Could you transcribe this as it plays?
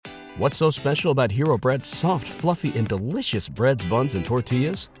What's so special about Hero Bread's soft, fluffy, and delicious breads, buns, and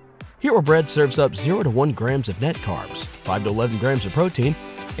tortillas? Hero Bread serves up 0 to 1 grams of net carbs, 5 to 11 grams of protein,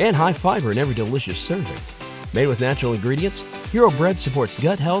 and high fiber in every delicious serving. Made with natural ingredients, Hero Bread supports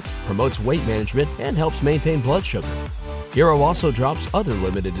gut health, promotes weight management, and helps maintain blood sugar. Hero also drops other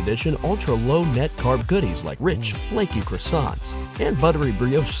limited edition ultra-low net carb goodies like rich, flaky croissants and buttery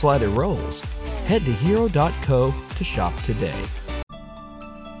brioche slider rolls. Head to hero.co to shop today.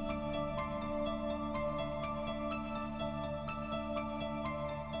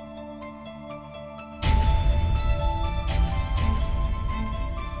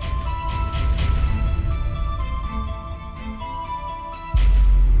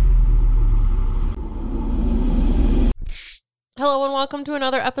 Hello and welcome to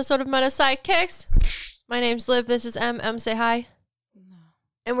another episode of Meta Sidekicks. My name's Liv. This is M. Say hi. No.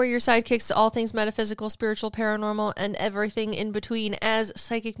 And we're your sidekicks to all things metaphysical, spiritual, paranormal, and everything in between. As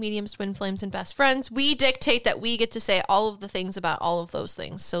psychic mediums, twin flames, and best friends, we dictate that we get to say all of the things about all of those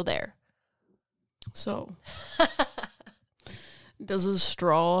things. So there. So, does a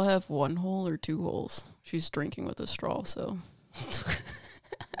straw have one hole or two holes? She's drinking with a straw, so.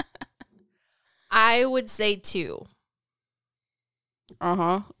 I would say 2.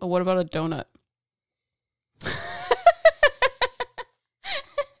 Uh-huh. What about a donut?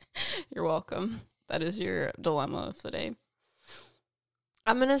 You're welcome. That is your dilemma of the day.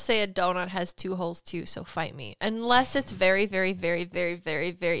 I'm going to say a donut has 2 holes too, so fight me. Unless it's very, very, very, very, very,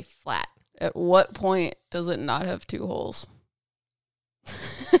 very flat. At what point does it not have 2 holes?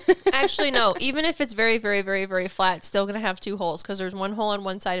 Actually, no. Even if it's very, very, very, very flat, it's still going to have 2 holes because there's 1 hole on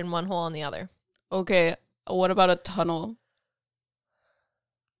one side and 1 hole on the other. Okay. What about a tunnel?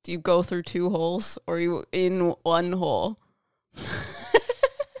 Do you go through 2 holes or are you in 1 hole?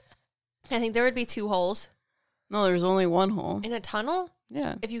 I think there would be 2 holes. No, there's only 1 hole. In a tunnel?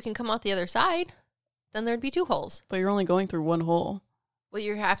 Yeah. If you can come out the other side, then there'd be 2 holes. But you're only going through 1 hole. Well,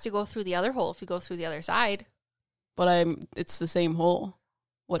 you have to go through the other hole if you go through the other side. But it's the same hole.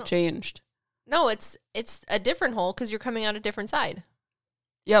 What changed? No, it's a different hole because you're coming out a different side.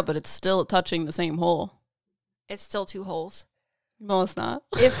 Yeah, but it's still touching the same hole. It's still 2 holes. No, it's not.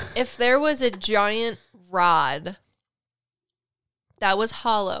 If there was a giant rod that was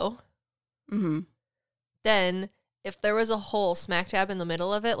hollow, then if there was a hole smack dab in the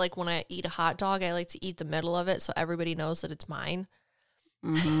middle of it, like when I eat a hot dog, I like to eat the middle of it so everybody knows that it's mine.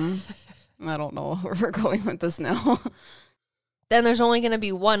 I don't know where we're going with this now. Then there's only going to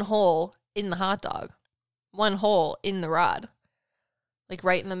be 1 hole in the hot dog. 1 hole in the rod. Like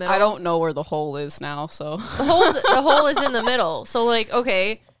right in the middle. I don't know where the hole is now, so. The hole is in the middle. So like,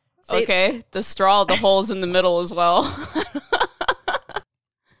 okay. Okay, the straw, the hole's in the middle as well.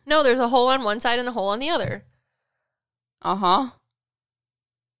 No, there's a hole on one side and a hole on the other. Uh-huh.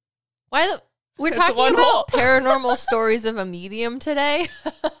 We're talking about paranormal stories of a medium today.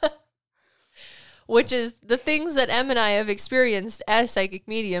 Which is the things that Em and I have experienced as psychic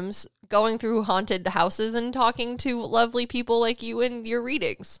mediums, going through haunted houses and talking to lovely people like you in your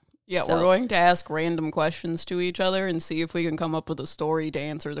readings. Yeah, so. We're going to ask random questions to each other and see if we can come up with a story to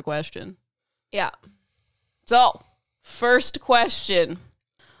answer the question. Yeah. So, first question.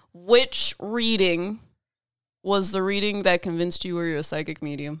 Which reading was the reading that convinced you were a psychic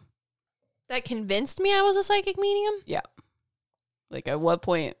medium? That convinced me I was a psychic medium? Yeah. Like, at what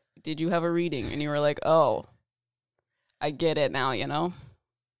point did you have a reading and you were like, oh, I get it now, you know?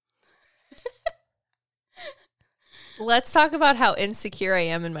 Let's talk about how insecure I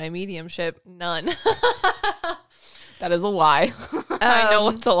am in my mediumship. None. That is a lie. I know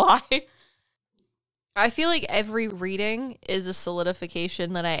it's a lie. I feel like every reading is a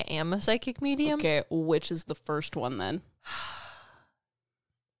solidification that I am a psychic medium. Okay, which is the first one then?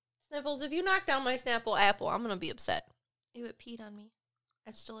 Sniffles, if you knock down my Snapple apple, I'm going to be upset. Ew, it peed on me.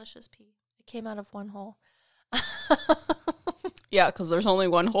 It's delicious pee. It came out of 1 hole. Yeah, because there's only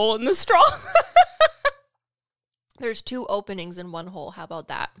 1 hole in the straw. There's 2 openings in 1 hole. How about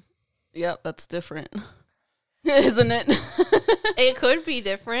that? Yep, that's different. Isn't it? It could be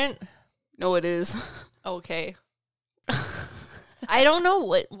different. No, it is. Okay. I don't know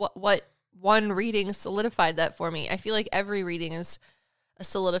what one reading solidified that for me. I feel like every reading is a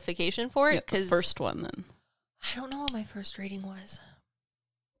solidification for it. Yeah, the first one then. I don't know what my first reading was.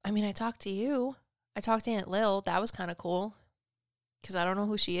 I mean, I talked to you. I talked to Aunt Lil. That was kind of cool. Because I don't know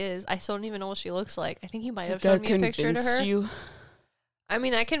who she is. I still don't even know what she looks like. I think you might have shown me a picture to her. You. I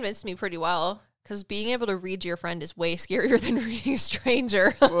mean, that convinced me pretty well. Because being able to read your friend is way scarier than reading a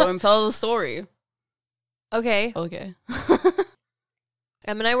stranger. Well, then tell the story. Okay. Okay.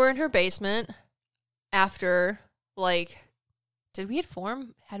 Em and I were in her basement after, like, Had we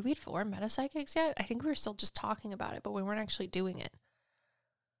formed Metapsychics yet? I think we were still just talking about it, but we weren't actually doing it.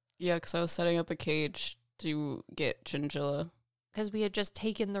 Yeah, because I was setting up a cage to get chinchilla. Because we had just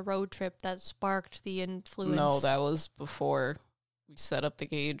taken the road trip that sparked the influence. No, that was before we set up the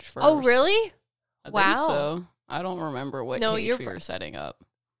cage first. Oh, really? Wow. Think so. I don't remember what cage we were setting up.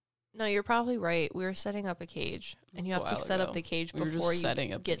 No, you're probably right. We were setting up a cage, and you have to set up the cage before you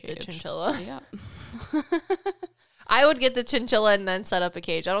get the chinchilla. Yeah. I would get the chinchilla and then set up a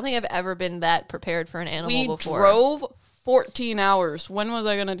cage. I don't think I've ever been that prepared for an animal before. We drove 14 hours. When was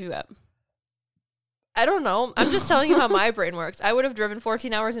I going to do that? I don't know. I'm just telling you how my brain works. I would have driven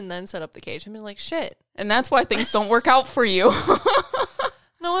 14 hours and then set up the cage. I've been like, shit. And that's why things don't work out for you.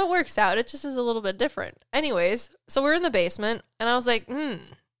 No, it works out. It just is a little bit different. Anyways, so we're in the basement, and I was like,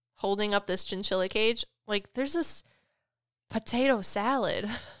 holding up this chinchilla cage. Like, there's this potato salad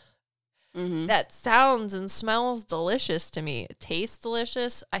that sounds and smells delicious to me. It tastes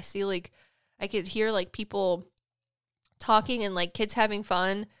delicious. I see, like, I could hear, like, people talking and, like, kids having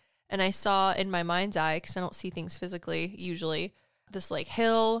fun. And I saw in my mind's eye, because I don't see things physically usually, this, like,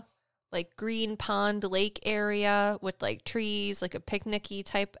 hill, like, green pond lake area with, like, trees, like a picnic-y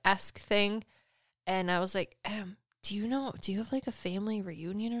type-esque thing. And I was like, do you have, like, a family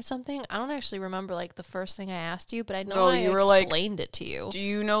reunion or something? I don't actually remember, like, the first thing I asked you, but I know I explained it to you. Do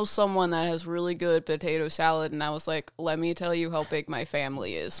you know someone that has really good potato salad? And I was like, let me tell you how big my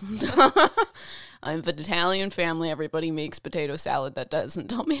family is. I'm of an Italian family. Everybody makes potato salad. That doesn't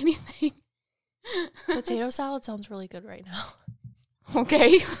tell me anything. Potato salad sounds really good right now.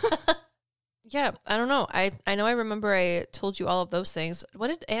 Okay. Yeah, I don't know. I know I remember I told you all of those things. What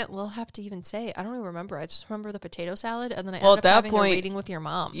did Aunt Lil have to even say? I don't even remember. I just remember the potato salad, and then I ended up having a reading with your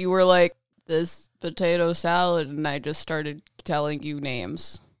mom. You were like, this potato salad, and I just started telling you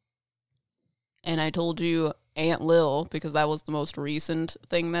names. And I told you Aunt Lil, because that was the most recent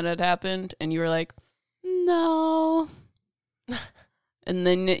thing that had happened, and you were like, no. And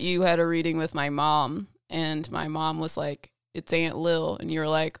then you had a reading with my mom, and my mom was like, it's Aunt Lil, and you were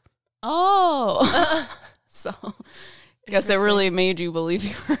like, oh. So I guess it really made you believe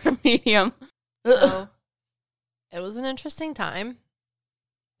you were a medium. So it was an interesting time.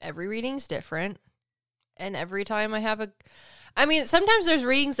 Every reading's different. And every time sometimes there's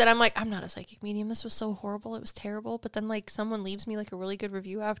readings that I'm like, I'm not a psychic medium. This was so horrible. It was terrible. But then, like, someone leaves me, like, a really good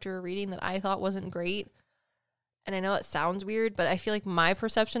review after a reading that I thought wasn't great. And I know it sounds weird, but I feel like my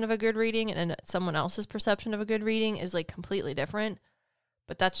perception of a good reading and someone else's perception of a good reading is, like, completely different.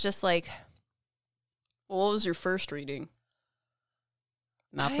 But that's just, like... Well, what was your first reading?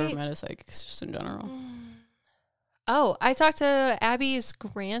 Not for metapsychics, just in general. Oh, I talked to Abby's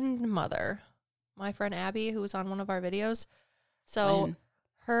grandmother. My friend Abby, who was on one of our videos. So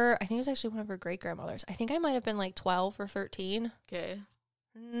I think it was actually one of her great-grandmothers. I think I might have been like 12 or 13. Okay.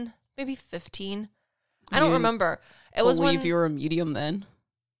 Maybe 15. I don't remember. It was when you were a medium then?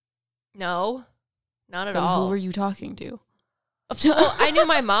 No, not at all. Who were you talking to? Well, I knew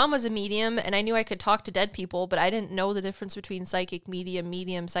my mom was a medium, and I knew I could talk to dead people, but I didn't know the difference between psychic,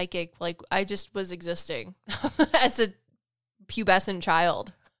 medium, psychic. Like, I just was existing as a pubescent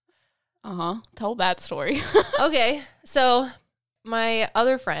child. Tell that story. Okay, so my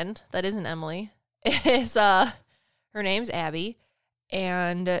other friend that isn't Emily is her name's Abby,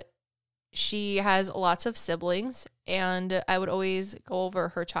 and she has lots of siblings, and I would always go over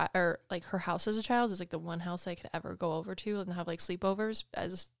her her house as a child. Is like the one house I could ever go over to and have like sleepovers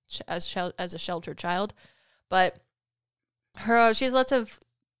as a sheltered child. But she has lots of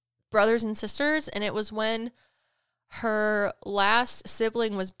brothers and sisters, and it was when her last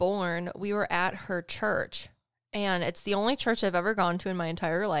sibling was born, we were at her church, and it's the only church I've ever gone to in my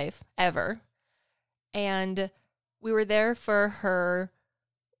entire life, ever. And we were there for her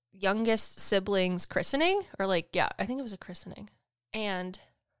youngest sibling's christening, or I think it was a christening. And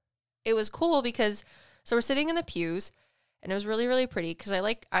it was cool because, so we're sitting in the pews, and it was really, really pretty because I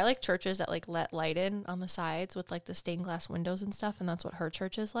like churches that like let light in on the sides with like the stained glass windows and stuff, and that's what her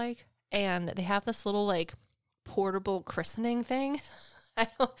church is like. And they have this little like portable christening thing. I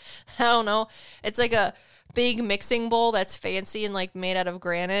don't know. It's like a big mixing bowl that's fancy and like made out of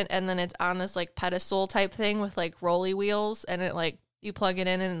granite, and then it's on this like pedestal type thing with like rolly wheels, and it like you plug it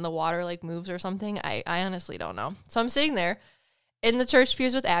in and the water like moves or something. I honestly don't know. So I'm sitting there in the church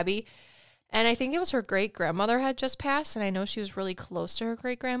pews with Abby, and I think it was her great-grandmother had just passed, and I know she was really close to her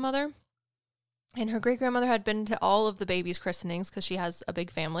great-grandmother. And her great-grandmother had been to all of the babies' christenings because she has a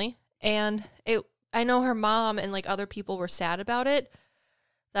big family. And I know her mom and like other people were sad about it,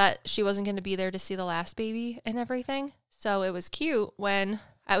 that she wasn't going to be there to see the last baby and everything. So it was cute when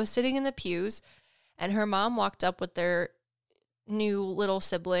I was sitting in the pews and her mom walked up with their new little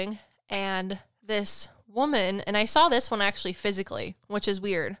sibling, and this woman, and I saw this one actually physically, which is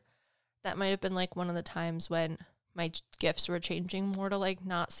weird. That might have been like one of the times when my gifts were changing more to like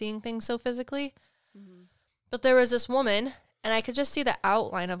not seeing things so physically. Mm-hmm. But there was this woman, and I could just see the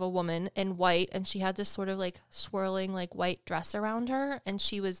outline of a woman in white, and she had this sort of like swirling like white dress around her, and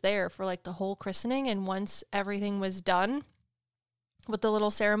she was there for like the whole christening. And once everything was done with the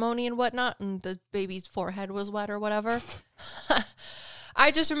little ceremony and whatnot, and the baby's forehead was wet or whatever,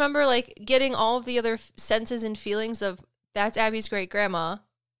 I just remember like getting all of the other senses and feelings of, that's Abby's great grandma.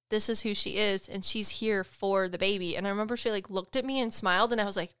 This is who she is, and she's here for the baby. And I remember she like looked at me and smiled, and I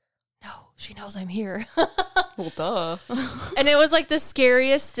was like, no, she knows I'm here. Well, duh. And it was like the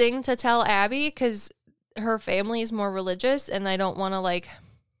scariest thing to tell Abby, because her family is more religious, and I don't want to like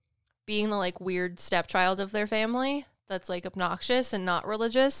being the like weird stepchild of their family that's like obnoxious and not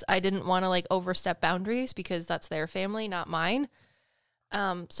religious. I didn't want to like overstep boundaries because that's their family, not mine.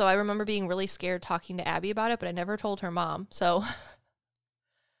 So I remember being really scared talking to Abby about it, but I never told her mom. So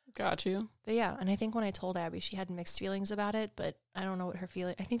got you. But yeah, and I think when I told Abby, she had mixed feelings about it, but I don't know what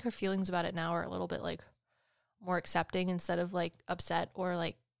I think her feelings about it now are a little bit like more accepting instead of like upset or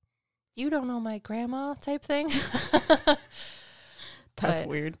like, you don't know my grandma type thing. That's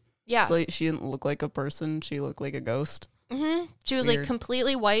weird. Yeah. So she didn't look like a person. She looked like a ghost. Mm-hmm. She was like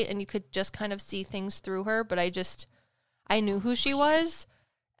completely white, and you could just kind of see things through her, but I knew who she was,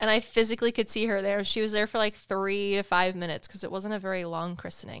 and I physically could see her there. She was there for like 3 to 5 minutes because it wasn't a very long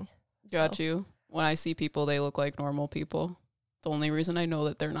christening. Got you. When I see people, they look like normal people. The only reason I know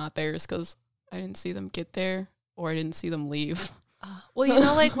that they're not there is because I didn't see them get there, or I didn't see them leave. Well, you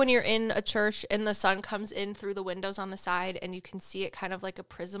know, like when you're in a church and the sun comes in through the windows on the side and you can see it kind of like a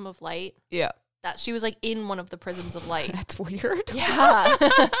prism of light. Yeah. That she was like in one of the prisms of light. That's weird. Yeah.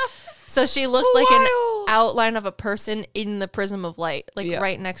 So she looked like an outline of a person in the prism of light, like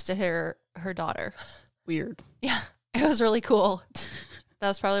right next to her daughter. Weird. Yeah. It was really cool. That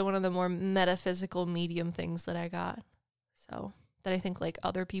was probably one of the more metaphysical medium things that I got. So that I think like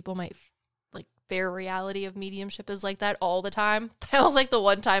other people might like their reality of mediumship is like that all the time. That was like the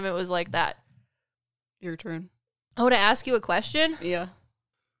one time it was like that. Your turn. Oh, to ask you a question? Yeah.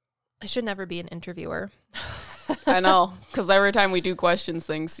 I should never be an interviewer. I know, because every time we do questions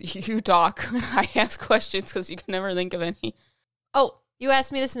things, you talk. I ask questions because you can never think of any. Oh, you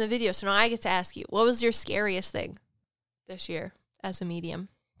asked me this in the video, so now I get to ask you. What was your scariest thing this year as a medium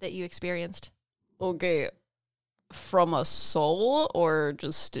that you experienced? Okay, from a soul or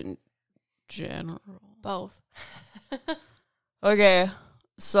just in general? Both. Okay,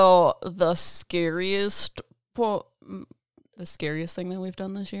 so the scariest thing that we've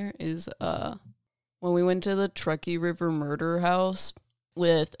done this year is when we went to the Truckee River Murder House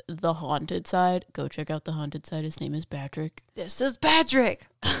with the Haunted Side. Go check out the Haunted Side. His name is Patrick. This is Patrick.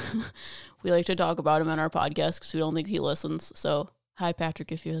 We like to talk about him on our podcast because we don't think he listens. So, hi,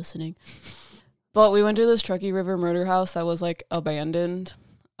 Patrick, if you're listening. But we went to this Truckee River Murder House that was, like, abandoned.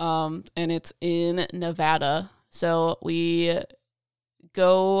 And it's in Nevada. So we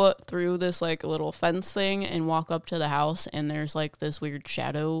go through this, like, little fence thing and walk up to the house. And there's, like, this weird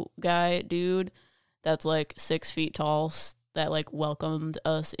shadow guy dude that's, like, 6 feet tall that, like, welcomed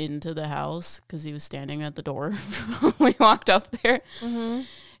us into the house because he was standing at the door. We walked up there. Mm-hmm.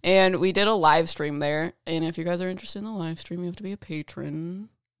 And we did a live stream there. And if you guys are interested in the live stream, you have to be a patron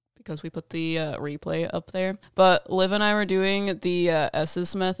because we put the replay up there. But Liv and I were doing the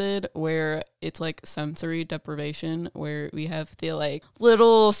Esses method where it's like sensory deprivation, where we have the like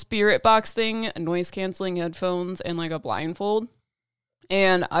little spirit box thing, noise canceling headphones, and like a blindfold.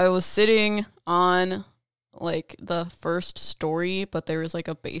 And I was sitting on like the first story, but there was like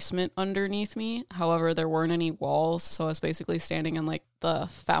a basement underneath me. However, there weren't any walls, so I was basically standing on like the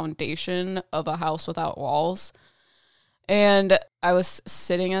foundation of a house without walls. And I was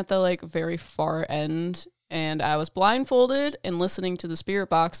sitting at the like very far end, and I was blindfolded and listening to the spirit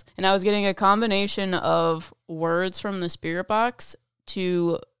box, and I was getting a combination of words from the spirit box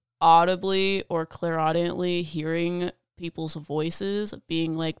to audibly or clairaudiently hearing people's voices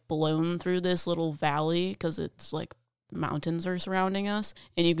being like blown through this little valley because it's like mountains are surrounding us,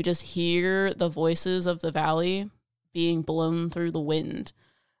 and you could just hear the voices of the valley being blown through the wind.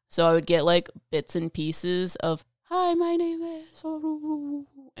 So I would get like bits and pieces of "Hi, my name is,"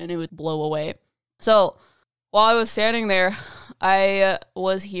 and it would blow away. So while I was standing there, I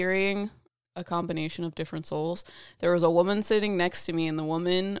was hearing a combination of different souls. There was a woman sitting next to me, and the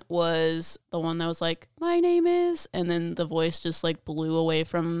woman was the one that was like, "My name is," and then the voice just like blew away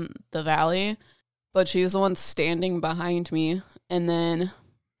from the valley. But she was the one standing behind me, and then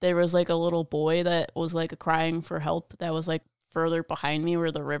there was like a little boy that was like crying for help that was like further behind me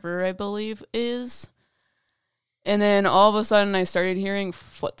where the river, I believe, is. And then all of a sudden I started hearing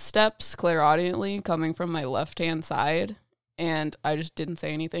footsteps clairaudiently coming from my left-hand side. And I just didn't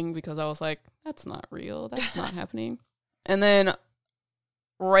say anything because I was like, that's not real. That's not happening. And then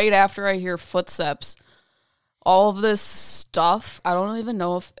right after I hear footsteps, all of this stuff, I don't even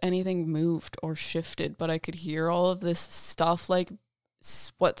know if anything moved or shifted, but I could hear all of this stuff, like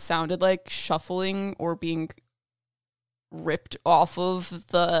what sounded like shuffling or being ripped off of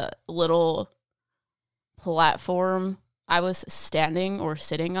the little platform I was standing or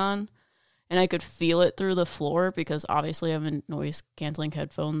sitting on. And I could feel it through the floor because obviously I'm in noise canceling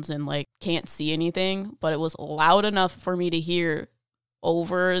headphones and like can't see anything, but it was loud enough for me to hear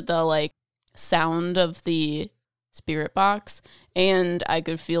over the like sound of the spirit box, and I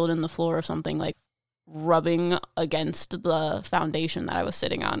could feel it in the floor of something like rubbing against the foundation that I was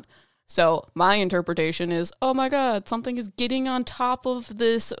sitting on. So my interpretation is, oh my God, something is getting on top of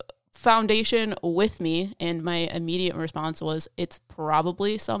this foundation with me. And my immediate response was, it's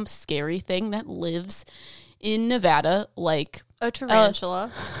probably some scary thing that lives in Nevada, like a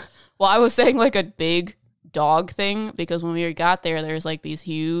tarantula. Well, I was saying like a big dog thing, because when we got there, there's like these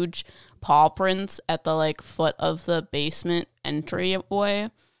huge paw prints at the like foot of the basement entryway.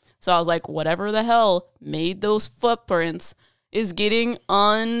 So I was like, whatever the hell made those footprints is getting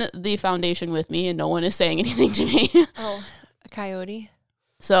on the foundation with me, and no one is saying anything to me. Oh, a coyote.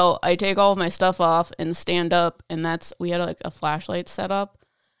 So I take all of my stuff off and stand up, and we had like a flashlight set up.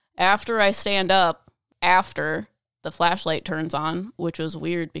 After I stand up, after the flashlight turns on, which was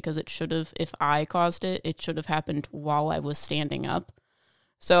weird because it should have, if I caused it, it should have happened while I was standing up.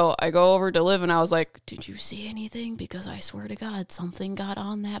 So I go over to Liv and I was like, did you see anything? Because I swear to God, something got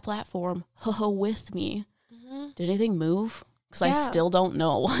on that platform with me. Mm-hmm. Did anything move? Because I still don't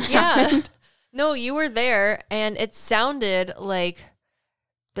know what happened. No, you were there, and it sounded like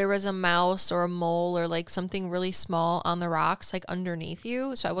there was a mouse or a mole or like something really small on the rocks, like underneath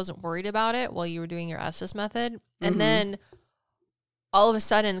you. So I wasn't worried about it while you were doing your Estes method. And then all of a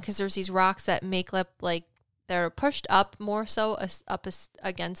sudden, because there's these rocks that make up like, they're pushed up more so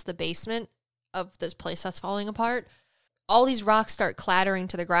against the basement of this place that's falling apart. All these rocks start clattering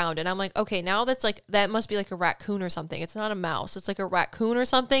to the ground. And I'm like, okay, now that's like, that must be like a raccoon or something. It's not a mouse. It's like a raccoon or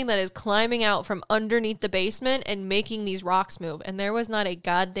something that is climbing out from underneath the basement and making these rocks move. And there was not a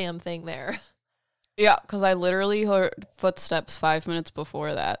goddamn thing there. Yeah, because I literally heard footsteps 5 minutes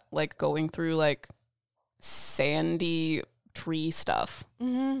before that, like going through like sandy tree stuff.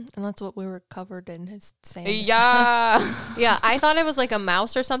 Mm-hmm. And that's what we were covered in, his sand. Yeah. Yeah, I thought it was like a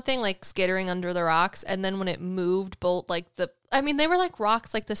mouse or something, like skittering under the rocks. And then when it moved, they were like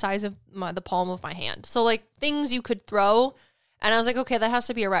rocks like the size of the palm of my hand. So like things you could throw. And I was like, okay, that has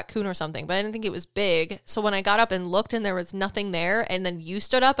to be a raccoon or something. But I didn't think it was big. So when I got up and looked and there was nothing there, and then you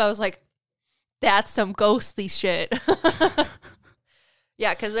stood up, I was like, that's some ghostly shit.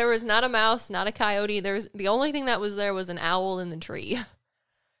 Yeah, because there was not a mouse, not a coyote. The only thing that was there was an owl in the tree.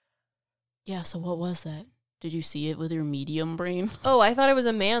 Yeah, so what was that? Did you see it with your medium brain? Oh, I thought it was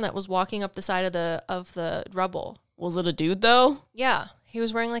a man that was walking up the side of the rubble. Was it a dude though? Yeah, he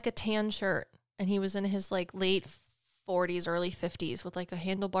was wearing like a tan shirt, and he was in his like late 40s, early 50s with like a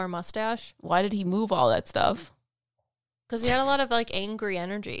handlebar mustache. Why did he move all that stuff? Because he had a lot of like angry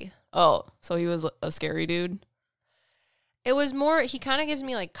energy. Oh, so he was a scary dude? It was more, he kind of gives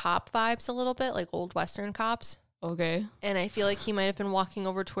me like cop vibes a little bit, like old Western cops. Okay. And I feel like he might have been walking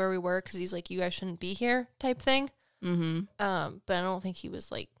over to where we were because he's like, you guys shouldn't be here type thing. Mm-hmm. But I don't think he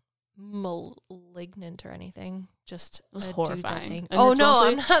was like malignant or anything. Just it was horrifying. Oh no,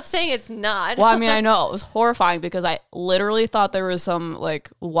 I'm not saying it's not. Well, I mean, I know it was horrifying because I literally thought there was some like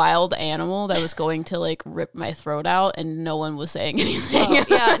wild animal that was going to like rip my throat out, and no one was saying anything. Oh,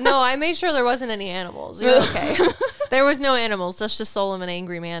 yeah, no, I made sure there wasn't any animals. You're okay. There was no animals. That's just soul of an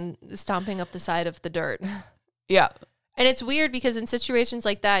angry man stomping up the side of the dirt. Yeah. And it's weird because in situations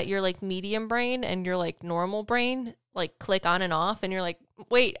like that, you're like medium brain and you're like normal brain like click on and off, and you're like,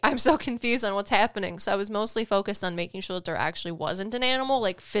 wait, I'm so confused on what's happening. So I was mostly focused on making sure that there actually wasn't an animal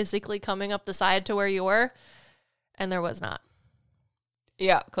like physically coming up the side to where you were, and there was not.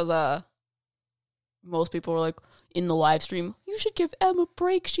 Yeah, because most people were like in the live stream, you should give Em a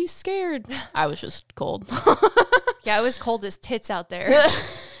break, she's scared. I was just cold. Yeah, it was cold as tits out there.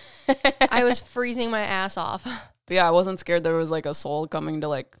 I was freezing my ass off. But yeah, I wasn't scared there was like a soul coming to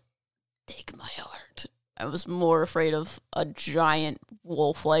like take my heart. I was more afraid of a giant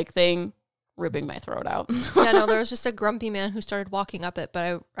wolf-like thing ripping my throat out. Yeah, no, there was just a grumpy man who started walking up it,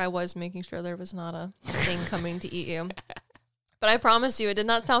 but I was making sure there was not a thing coming to eat you. But I promise you, it did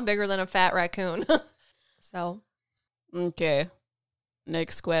not sound bigger than a fat raccoon. So, Okay.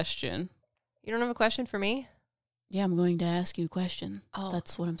 Next question. You don't have a question for me? Yeah, I'm going to ask you a question. Oh.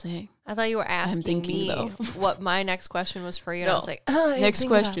 That's what I'm saying. I thought you were asking me though. what my next question was for you. No. And I was like, oh, Next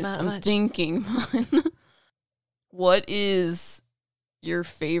question. I'm thinking. What is your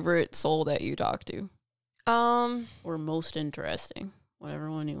favorite soul that you talk to? Or most interesting? Whatever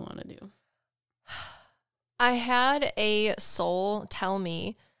one you want to do. I had a soul tell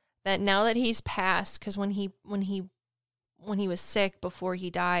me that now that he's passed, because when he was sick before he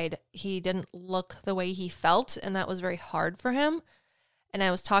died, he didn't look the way he felt, and that was very hard for him. And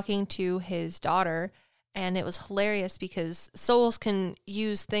I was talking to his daughter, and it was hilarious because souls can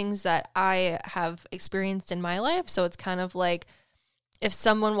use things that I have experienced in my life. So it's kind of like if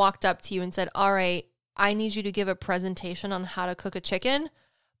someone walked up to you and said, all right, I need you to give a presentation on how to cook a chicken,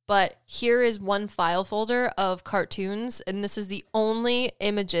 but here is one file folder of cartoons, and this is the only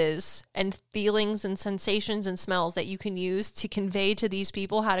images and feelings and sensations and smells that you can use to convey to these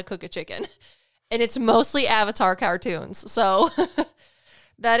people how to cook a chicken. And it's mostly Avatar cartoons. So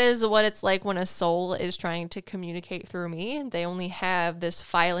that is what it's like when a soul is trying to communicate through me. They only have this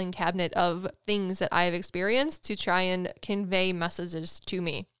filing cabinet of things that I've experienced to try and convey messages to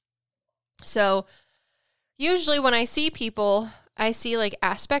me. So usually when I see people, I see like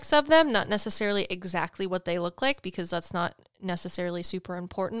aspects of them, not necessarily exactly what they look like, because that's not necessarily super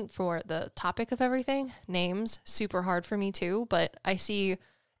important for the topic of everything. Names, super hard for me too, but I see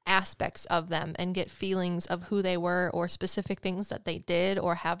aspects of them and get feelings of who they were or specific things that they did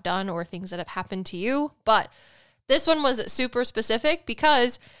or have done or things that have happened to you. But this one was super specific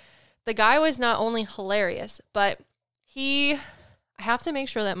because the guy was not only hilarious, but I have to make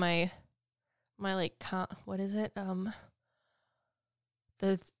sure that my like, what is it?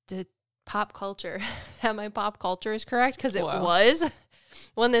 The pop culture, that my pop culture is correct, because it was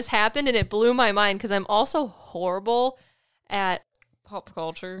when this happened, and it blew my mind because I'm also horrible at pop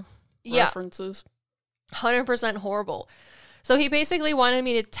culture references. 100% horrible. So he basically wanted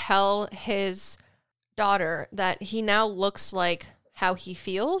me to tell his daughter that he now looks like how he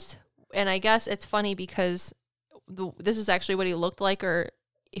feels. And I guess it's funny because this is actually what he looked like, or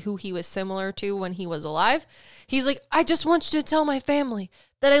who he was similar to when he was alive. He's like, I just want you to tell my family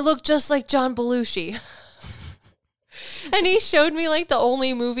that I look just like John Belushi. And he showed me like the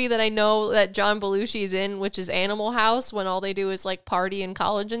only movie that I know that John Belushi is in, which is Animal House, when all they do is like party in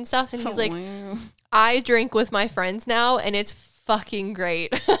college and stuff. And he's like, wow. I drink with my friends now, and it's fucking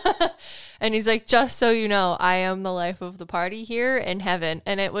great. And he's like, just so you know, I am the life of the party here in heaven.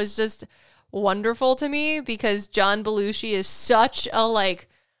 And it was just wonderful to me because John Belushi is such a like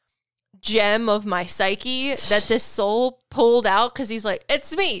gem of my psyche that this soul pulled out, because he's like,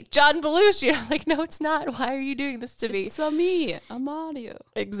 it's me, John Belushi. And I'm like, no, it's not. Why are you doing this to me? It's me. I'm audio.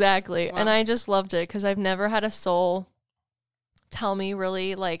 Exactly. Wow. And I just loved it because I've never had a soul tell me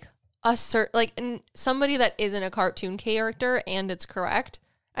really like somebody that isn't a cartoon character and it's correct,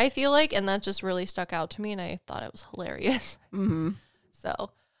 I feel like, and that just really stuck out to me, and I thought it was hilarious. Mm-hmm. So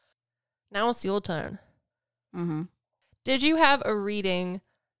now it's your turn. Mm-hmm. Did you have a reading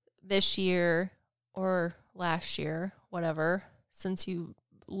this year or last year, whatever, since you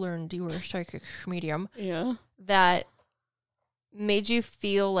learned you were a psychic medium, that made you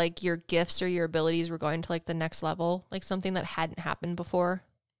feel like your gifts or your abilities were going to like the next level, like something that hadn't happened before,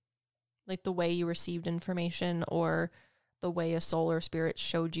 like the way you received information or the way a soul or spirit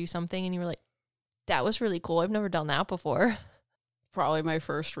showed you something and you were like, that was really cool, I've never done that before? Probably my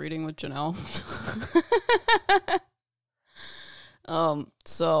first reading with Janelle.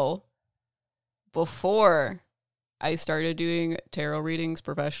 So before I started doing tarot readings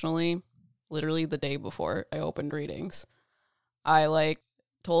professionally, literally the day before I opened readings, I like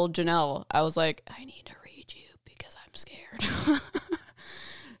told Janelle, I was like, I need to read you because I'm scared.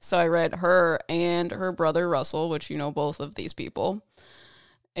 So I read her and her brother Russell, which you know both of these people.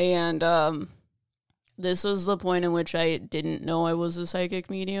 And this was the point in which I didn't know I was a psychic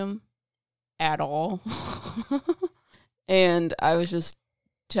medium at all. And I was just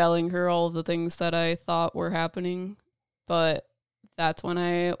telling her all of the things that I thought were happening. But that's when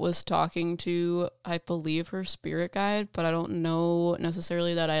I was talking to, I believe, her spirit guide, but I don't know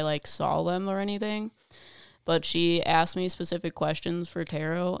necessarily that I like saw them or anything. But she asked me specific questions for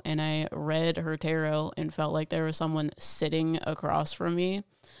tarot, and I read her tarot and felt like there was someone sitting across from me.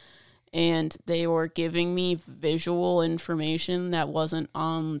 And they were giving me visual information that wasn't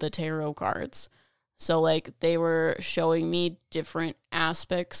on the tarot cards. So, like, they were showing me different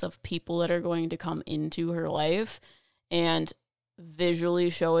aspects of people that are going to come into her life and visually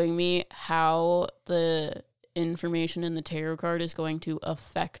showing me how the information in the tarot card is going to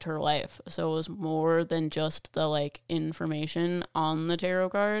affect her life. So it was more than just the like information on the tarot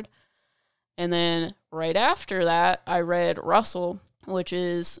card. And then right after that, I read Russell, which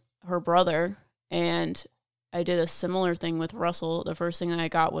is her brother, and I did a similar thing with Russell. The first thing I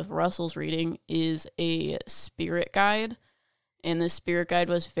got with Russell's reading is a spirit guide, and the spirit guide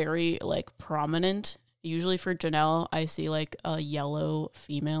was very like prominent. Usually for Janelle, I see like a yellow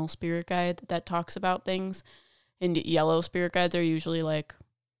female spirit guide that talks about things, and yellow spirit guides are usually like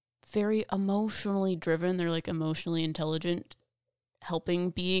very emotionally driven. They're like emotionally intelligent, helping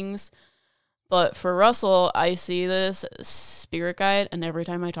beings. But for Russell, I see this spirit guide, and every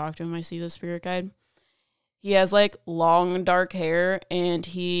time I talk to him, I see this spirit guide. He has like long dark hair, and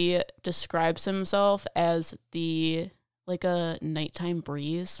he describes himself as like a nighttime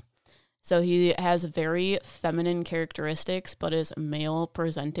breeze. So he has very feminine characteristics, but is male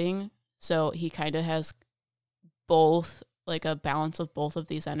presenting. So he kind of has both, like a balance of both of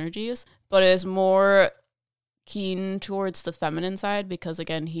these energies, but is more keen towards the feminine side because,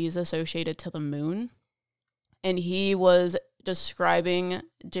 again, he's associated to the moon. And he was describing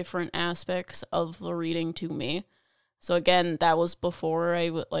different aspects of the reading to me. So again, that was before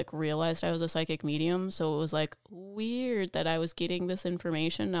I realized I was a psychic medium. So it was like weird that I was getting this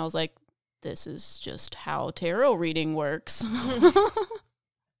information. And I was like, this is just how tarot reading works.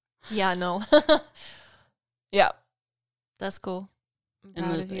 Yeah, no. Yeah. That's cool. I'm and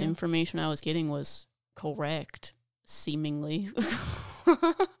proud of the you. information I was getting was correct, seemingly.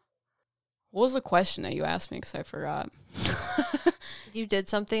 What was the question that you asked me? Because I forgot. You did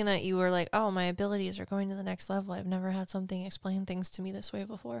something that you were like, oh, my abilities are going to the next level. I've never had something explain things to me this way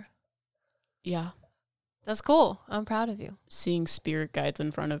before. Yeah. That's cool. I'm proud of you. Seeing spirit guides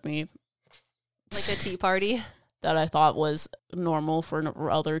in front of me. Like a tea party. That I thought was normal for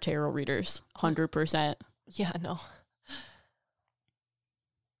other tarot readers. 100%. Yeah, no.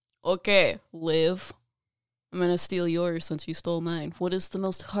 Okay, Liv. I'm going to steal yours since you stole mine. What is the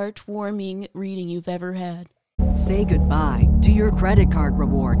most heartwarming reading you've ever had? Say goodbye to your credit card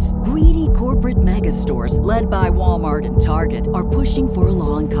rewards. Greedy corporate mega stores, led by Walmart and Target, are pushing for a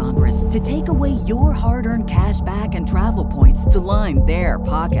law in Congress to take away your hard-earned cash back and travel points to line their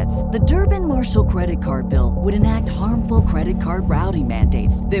pockets. The Durbin-Marshall credit card bill would enact harmful credit card routing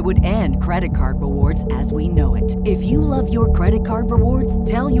mandates that would end credit card rewards as we know it. If you love your credit card rewards,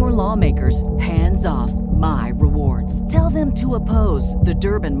 tell your lawmakers, hands off my rewards. Tell them to oppose the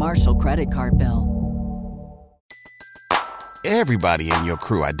Durbin-Marshall credit card bill. Everybody in your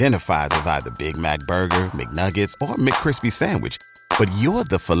crew identifies as either Big Mac Burger, McNuggets, or McCrispy Sandwich. But you're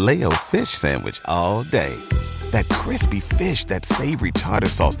the Filet-O-Fish Sandwich all day. That crispy fish, that savory tartar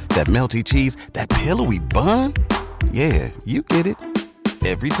sauce, that melty cheese, that pillowy bun. Yeah, you get it.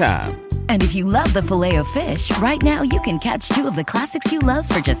 Every time. And if you love the Filet-O-Fish, right now you can catch two of the classics you love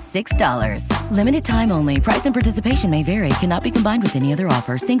for just $6. Limited time only. Price and participation may vary. Cannot be combined with any other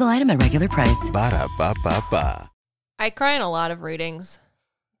offer. Single item at regular price. Ba-da-ba-ba-ba. I cry in a lot of readings.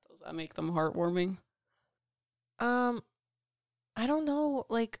 Does that make them heartwarming? I don't know,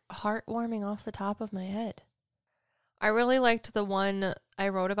 like, heartwarming off the top of my head. I really liked the one, I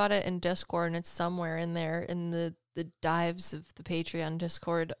wrote about it in Discord, and it's somewhere in there in the dives of the Patreon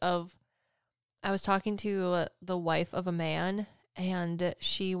Discord of, I was talking to the wife of a man, and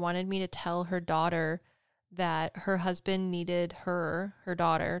she wanted me to tell her daughter that her husband needed her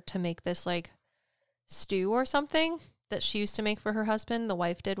daughter, to make this, like, stew or something that she used to make for her husband. The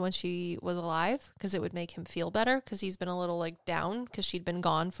wife did when she was alive, because it would make him feel better, because he's been a little like down because she'd been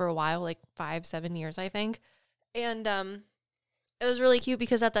gone for a while, like 5-7 years, I think. And it was really cute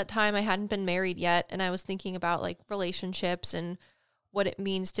because at that time I hadn't been married yet, and I was thinking about like relationships and what it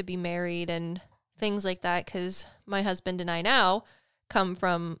means to be married and things like that, because my husband and I now come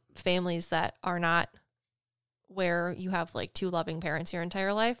from families that are not where you have like two loving parents your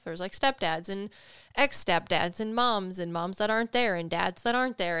entire life. There's like stepdads and ex-stepdads and moms that aren't there and dads that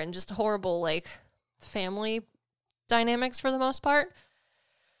aren't there, and just horrible like family dynamics for the most part.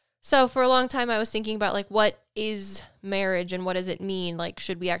 So for a long time I was thinking about like, what is marriage and what does it mean? Like,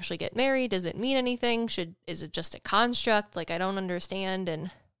 should we actually get married? Does it mean anything? Is it just a construct? Like, I don't understand,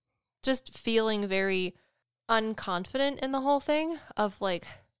 and just feeling very unconfident in the whole thing of like,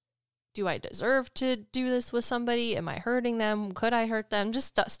 do I deserve to do this with somebody? Am I hurting them? Could I hurt them?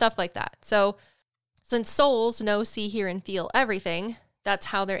 Just stuff like that. So since souls know, see, hear, and feel everything, that's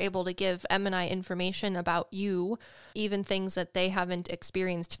how they're able to give Em and I information about you, even things that they haven't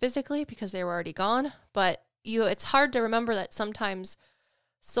experienced physically because they were already gone. But it's hard to remember that sometimes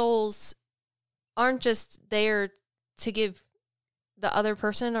souls aren't just there to give the other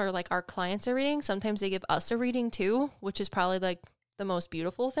person or like our clients a reading, sometimes they give us a reading too, which is probably like the most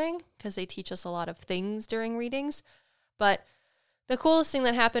beautiful thing because they teach us a lot of things during readings. But the coolest thing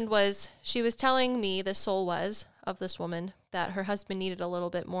that happened was she was telling me, the soul was, of this woman, that her husband needed a little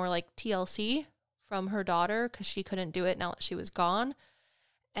bit more like TLC from her daughter because she couldn't do it now that she was gone.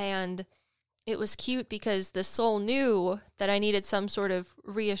 And it was cute because the soul knew that I needed some sort of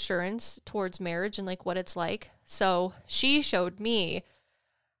reassurance towards marriage and like what it's like. So she showed me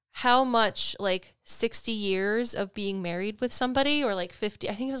how much like 60 years of being married with somebody, or like 50,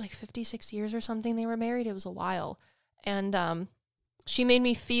 I think it was like 56 years or something they were married. It was a while. And she made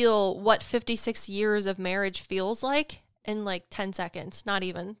me feel what 56 years of marriage feels like in like 10 seconds, not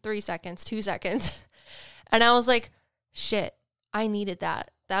even 3 seconds, 2 seconds. And I was like, shit, I needed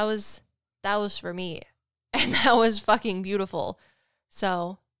that. That was for me. And that was fucking beautiful.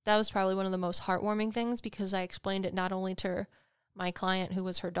 So that was probably one of the most heartwarming things because I explained it not only to my client who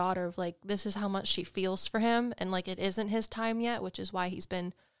was her daughter of like, this is how much she feels for him. And like, it isn't his time yet, which is why he's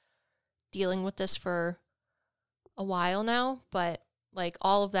been dealing with this for a while now. But like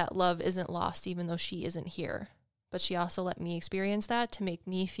all of that love isn't lost, even though she isn't here. But she also let me experience that to make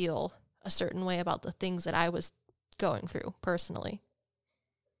me feel a certain way about the things that I was going through personally.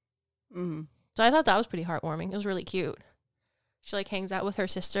 Mm-hmm. So I thought that was pretty heartwarming. It was really cute. She like hangs out with her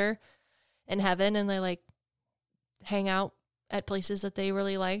sister in heaven and they like hang out at places that they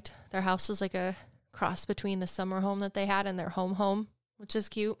really liked. Their house is like a cross between the summer home that they had and their home, which is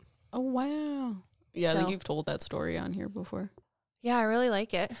cute. Oh, wow. Yeah, So, I think you've told that story on here before. Yeah, I really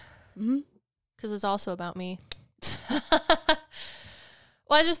like it. Mm-hmm. Because it's also about me.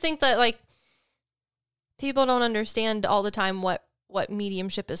 Well, I just think that like people don't understand all the time what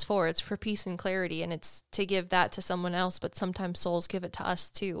mediumship is for. It's for peace and clarity, and it's to give that to someone else, but sometimes souls give it to us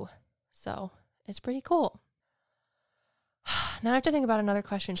too. So it's pretty cool. Now I have to think about another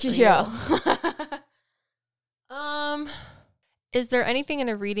question for you. Is there anything in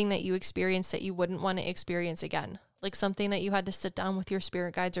a reading that you experienced that you wouldn't want to experience again? Like something that you had to sit down with your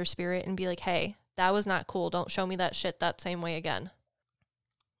spirit guides or spirit and be like, hey, that was not cool. Don't show me that shit that same way again.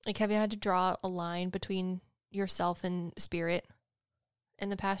 Like, have you had to draw a line between yourself and spirit in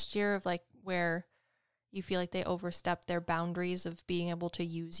the past year of like where you feel like they overstepped their boundaries of being able to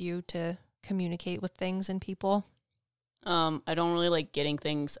use you to communicate with things and people? I don't really like getting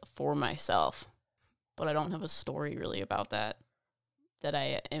things for myself, but I don't have a story really about that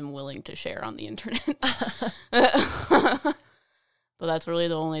I am willing to share on the internet. But that's really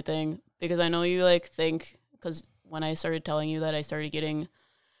the only thing, because I know you like think, because when I started telling you that I started getting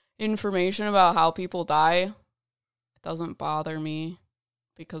information about how people die, it doesn't bother me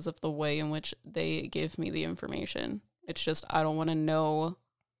because of the way in which they give me the information. It's just I don't want to know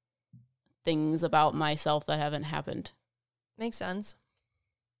things about myself that haven't happened. Makes sense.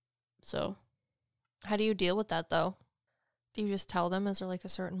 So how do you deal with that though? Do you just tell them? Is there like a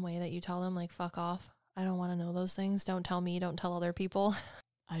certain way that you tell them like, fuck off? I don't want to know those things. Don't tell me. Don't tell other people.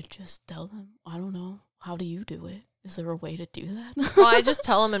 I just tell them. I don't know. How do you do it? Is there a way to do that? Well, I just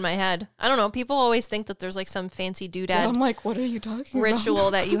tell them in my head. I don't know. People always think that there's like some fancy doodad I'm like, what are you talking ritual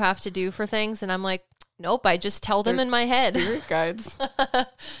about? that you have to do for things. And I'm like, nope, I just tell them in my head. Spirit guides.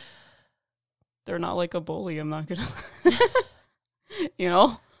 They're not like a bully. I'm not going to, you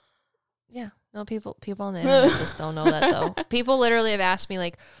know? Yeah. No, people on the internet just don't know that though. People literally have asked me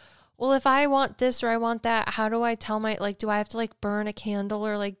like, well, if I want this or I want that, how do I tell my, like, do I have to like burn a candle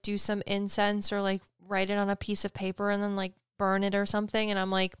or like do some incense or like write it on a piece of paper and then like burn it or something? And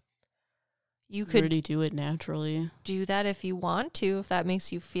I'm like, you could already do it naturally. Do that if you want to, if that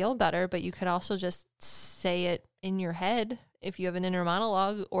makes you feel better, but you could also just say it in your head if you have an inner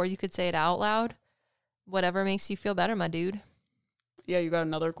monologue, or you could say it out loud. Whatever makes you feel better, my dude. Yeah, you got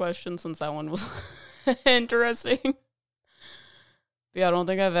another question since that one was interesting. Yeah, I don't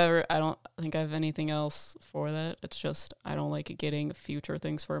think I have anything else for that. It's just I don't like getting future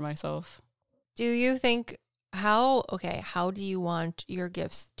things for myself. Do you think how do you want your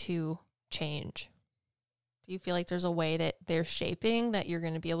gifts to change? Do you feel like there's a way that they're shaping that you're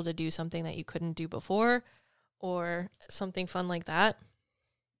going to be able to do something that you couldn't do before, or something fun like that?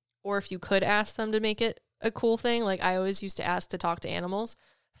 Or if you could ask them to make it a cool thing, like I always used to ask to talk to animals,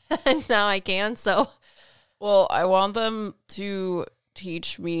 and now I can. So, well, I want them to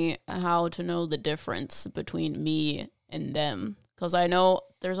teach me how to know the difference between me and them, because I know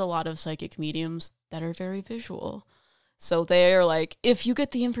there's a lot of psychic mediums that are very visual. So they're like, if you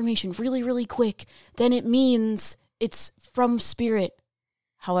get the information really, really quick, then it means it's from spirit.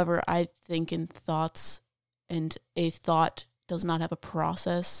 However, I think in thoughts, and a thought does not have a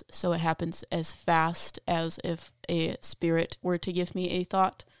process, so it happens as fast as if a spirit were to give me a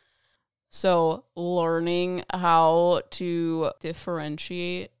thought. So learning how to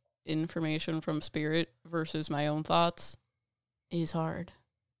differentiate information from spirit versus my own thoughts is hard.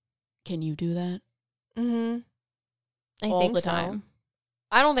 Can you do that? Mm-hmm. I all think the so. time?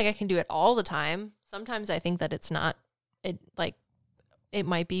 I don't think I can do it all the time. Sometimes I think that it's not. It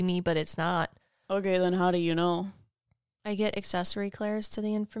might be me, but it's not. Okay, then how do you know? I get accessory clairs to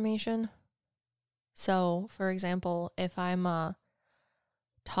the information. So, for example, if I'm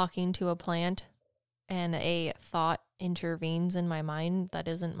talking to a plant and a thought intervenes in my mind that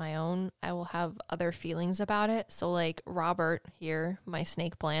isn't my own, I will have other feelings about it. So, like Robert here, my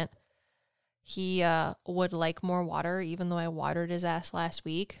snake plant, he would like more water, even though I watered his ass last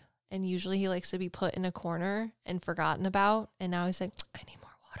week. And usually he likes to be put in a corner and forgotten about. And now he's like, I need more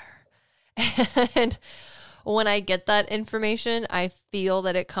water. And when I get that information, I feel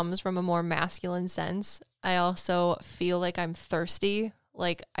that it comes from a more masculine sense. I also feel like I'm thirsty.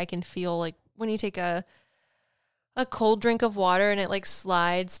 Like I can feel like when you take a cold drink of water and it like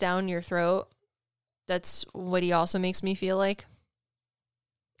slides down your throat. That's what he also makes me feel like.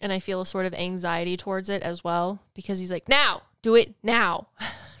 And I feel a sort of anxiety towards it as well because he's like, now, do it now.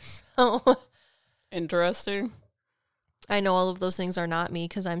 So interesting. I know all of those things are not me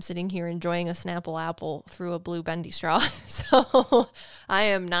because I'm sitting here enjoying a Snapple apple through a blue bendy straw. So I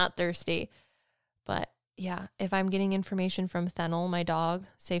am not thirsty. But yeah, if I'm getting information from Fennel, my dog,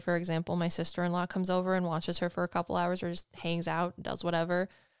 say for example, my sister-in-law comes over and watches her for a couple hours or just hangs out, does whatever.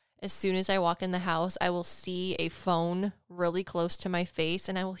 As soon as I walk in the house, I will see a phone really close to my face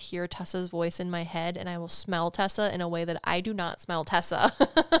and I will hear Tessa's voice in my head and I will smell Tessa in a way that I do not smell Tessa.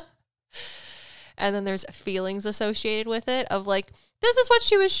 And then there's feelings associated with it of like, this is what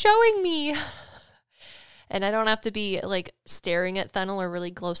she was showing me. And I don't have to be like staring at Fennel or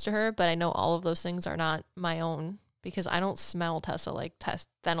really close to her, but I know all of those things are not my own because I don't smell Tessa like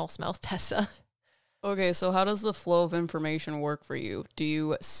Fennel smells Tessa. Okay, so how does the flow of information work for you? Do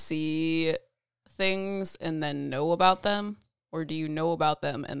you see things and then know about them? Or do you know about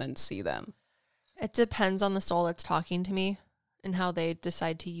them and then see them? It depends on the soul that's talking to me and how they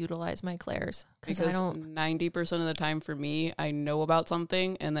decide to utilize my clairs. Because 90% of the time for me, I know about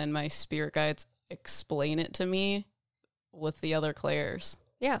something and then my spirit guides explain it to me with the other clairs.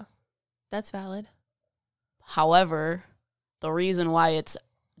 Yeah, that's valid. However, the reason why it's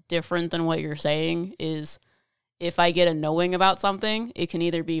different than what you're saying is if I get a knowing about something, it can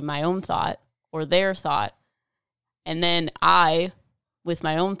either be my own thought or their thought. And then I, with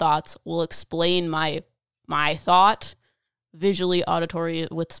my own thoughts, will explain my thought visually, auditory,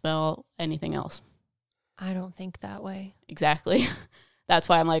 with smell, anything else. I don't think that way. Exactly. That's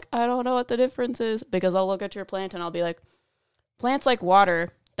why I'm like, I don't know what the difference is, because I'll look at your plant and I'll be like, plants like water.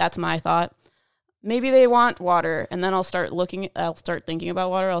 That's my thought. Maybe they want water, and then I'll start thinking about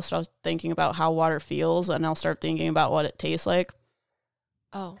water. I'll start thinking about how water feels, and I'll start thinking about what it tastes like.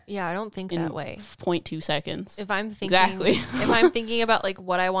 Oh, yeah, I don't think that way. 0.2 seconds. If I'm thinking, exactly. If I'm thinking about like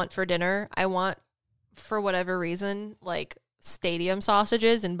what I want for dinner, I want, for whatever reason, like stadium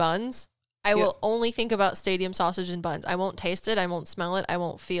sausages and buns. I will only think about stadium sausage and buns. I won't taste it. I won't smell it. I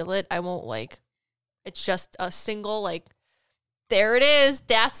won't feel it. I won't it's just a single there it is.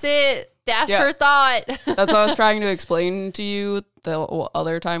 That's it. That's her thought. That's what I was trying to explain to you the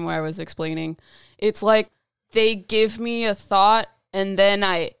other time where I was explaining. It's like they give me a thought and then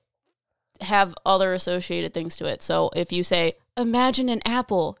I have other associated things to it. So if you say, imagine an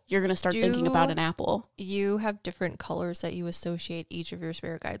apple, you're going to start thinking about an apple. You have different colors that you associate each of your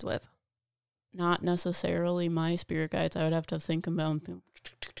spirit guides with. Not necessarily my spirit guides. I would have to think about why.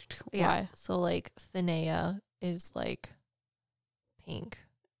 Yeah. So Finea is pink.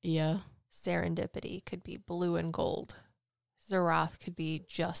 Yeah. Serendipity could be blue and gold. Zerath could be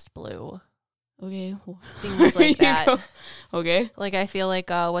just blue. Okay. Things like that. Okay. I feel like,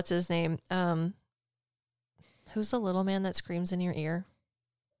 what's his name? Who's the little man that screams in your ear?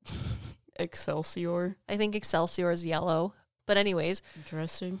 Excelsior. I think Excelsior is yellow. But anyways.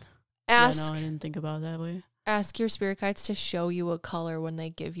 Interesting. I didn't think about it that way. Ask your spirit guides to show you a color when they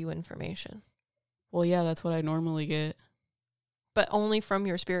give you information. Well, yeah, that's what I normally get. But only from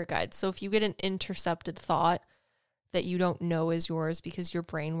your spirit guides. So if you get an intercepted thought that you don't know is yours because your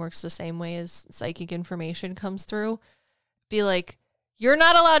brain works the same way as psychic information comes through, be like, you're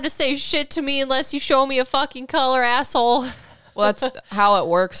not allowed to say shit to me unless you show me a fucking color, asshole. Well, that's how it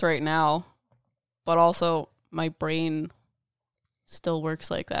works right now. But also, my brain still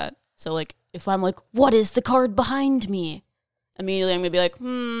works like that. So, if I'm like, what is the card behind me? Immediately, I'm going to be like,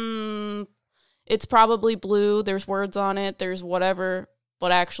 it's probably blue, there's words on it, there's whatever,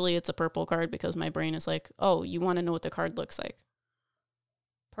 but actually it's a purple card because my brain is like, oh, you want to know what the card looks like.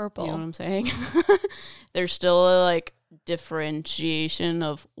 Purple. You know what I'm saying? There's still a like differentiation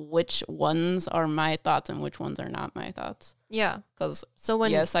of which ones are my thoughts and which ones are not my thoughts. Yeah. Because so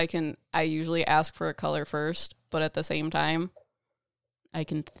yes, I usually ask for a color first, but at the same time, I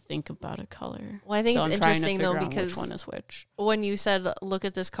can think about a color. Well, I think it's interesting though because which one is which. When you said look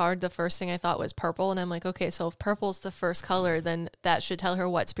at this card, the first thing I thought was purple, and I'm like, okay, so if purple's the first color, then that should tell her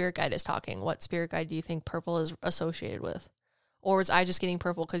what spirit guide is talking. What spirit guide do you think purple is associated with? Or was I just getting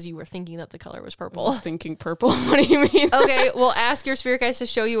purple because you were thinking that the color was purple? I was thinking purple. What do you mean? Okay, well, ask your spirit guides to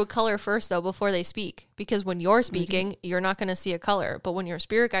show you a color first, though, before they speak. Because when you're speaking, you're not going to see a color. But when your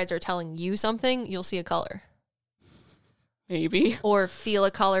spirit guides are telling you something, you'll see a color. Maybe. Or feel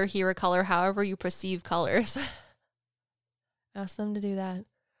a color, hear a color, however you perceive colors. Ask them to do that.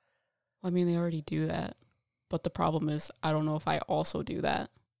 I mean, they already do that. But the problem is, I don't know if I also do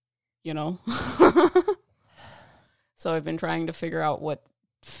that. You know? So I've been trying to figure out what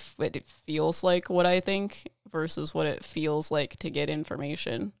it feels like, what I think, versus what it feels like to get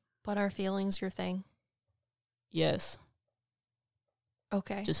information. But are feelings your thing? Yes.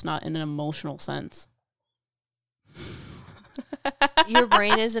 Okay. Just not in an emotional sense. Your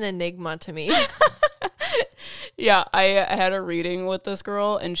brain is an enigma to me. Yeah, I had a reading with this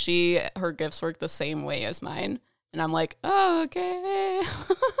girl, and her gifts work the same way as mine. And I'm like, oh, okay.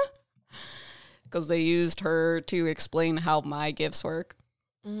 Because they used her to explain how my gifts work.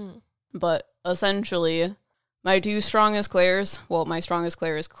 Mm. But essentially, my strongest clair is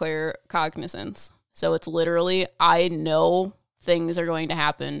claircognizance. So it's literally, I know things are going to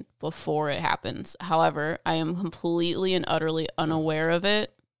happen before it happens. However, I am completely and utterly unaware of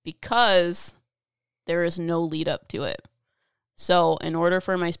it because there is no lead up to it. So in order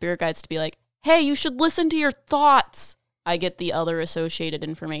for my spirit guides to be like, hey, you should listen to your thoughts, I get the other associated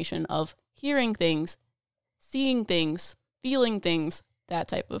information of hearing things, seeing things, feeling things, that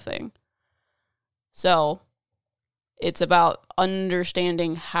type of thing. So it's about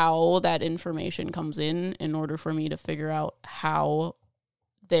understanding how that information comes in order for me to figure out how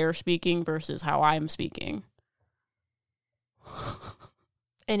they're speaking versus how I'm speaking.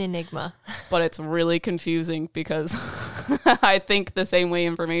 An enigma. But it's really confusing because I think the same way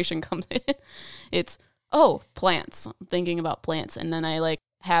information comes in. It's, oh, plants. I'm thinking about plants. And then I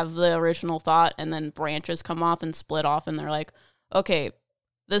have the original thought, and then branches come off and split off, and they're like, okay,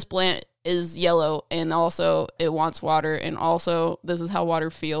 this plant is yellow, and also it wants water, and also this is how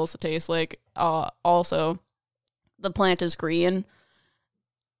water feels, it tastes like. Also, the plant is green.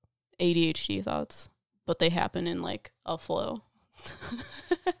 ADHD thoughts, but they happen in a flow.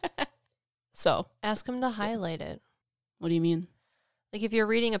 So ask them to highlight it. What do you mean? Like if you're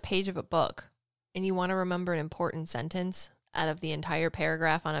reading a page of a book and you want to remember an important sentence out of the entire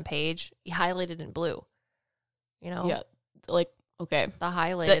paragraph on a page, you highlight it in blue. You know? Yeah. Okay. The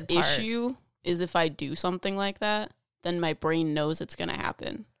highlighted the part. issue is if I do something like that, then my brain knows it's going to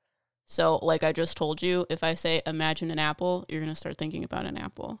happen. So like I just told you, if I say, imagine an apple, you're going to start thinking about an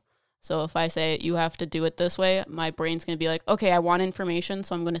apple. So if I say, you have to do it this way, my brain's going to be like, okay, I want information,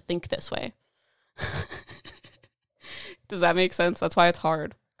 so I'm going to think this way. Does that make sense? That's why it's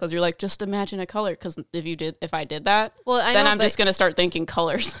hard. Because you're like, just imagine a color. Because if I did that, then I'm just going to start thinking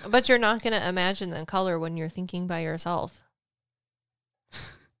colors. But you're not going to imagine the color when you're thinking by yourself.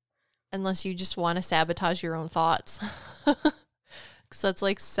 Unless you just want to sabotage your own thoughts. Because that's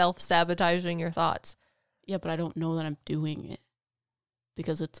like self-sabotaging your thoughts. Yeah, but I don't know that I'm doing it.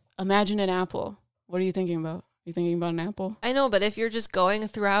 Because it's, imagine an apple. What are you thinking about? Are you thinking about an apple? I know, but if you're just going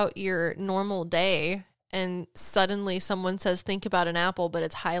throughout your normal day and suddenly someone says, think about an apple, but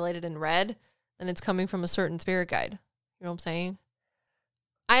it's highlighted in red, and it's coming from a certain spirit guide. You know what I'm saying?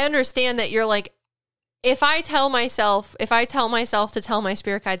 I understand that you're like, if I tell myself to tell my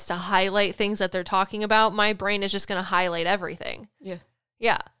spirit guides to highlight things that they're talking about, my brain is just going to highlight everything. Yeah.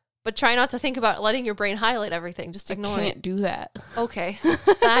 Yeah. But try not to think about letting your brain highlight everything. Just ignore it. I can't do that. Okay.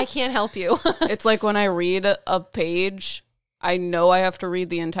 I can't help you. It's like when I read a page, I know I have to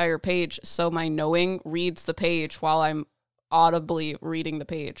read the entire page. So my knowing reads the page while I'm audibly reading the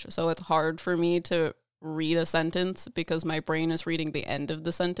page. So it's hard for me to read a sentence because my brain is reading the end of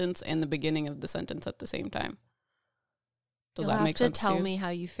the sentence and the beginning of the sentence at the same time. Does that make sense? You'll have to tell me how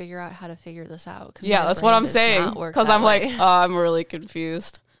you figure out how to figure this out. Yeah, that's what I'm saying. Because I'm like, I'm really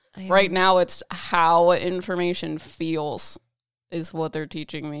confused. Right now, it's how information feels is what they're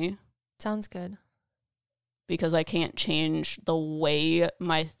teaching me. Sounds good. Because I can't change the way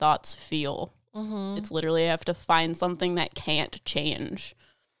my thoughts feel. Mm-hmm. It's literally I have to find something that can't change.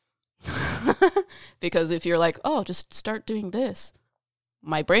 Because if you're like, oh, just start doing this,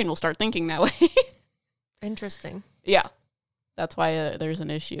 my brain will start thinking that way. Interesting. Yeah. That's why there's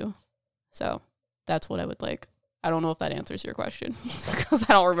an issue. So that's what I would like. I don't know if that answers your question because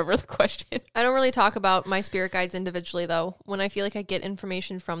I don't remember the question. I don't really talk about my spirit guides individually, though. When I feel like I get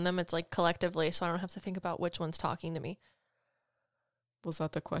information from them, it's like collectively, so I don't have to think about which one's talking to me. Was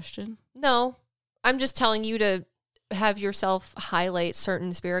that the question? No, I'm just telling you to have yourself highlight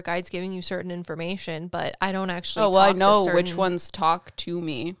certain spirit guides giving you certain information, but I don't actually talk I know to which ones talk to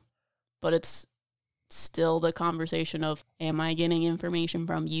me, but it's still the conversation of, am I getting information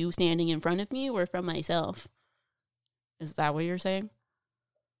from you standing in front of me or from myself? Is that what you're saying?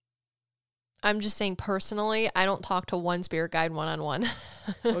 I'm just saying personally, I don't talk to one spirit guide one-on-one.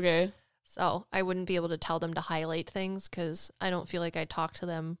 Okay. So I wouldn't be able to tell them to highlight things because I don't feel like I talk to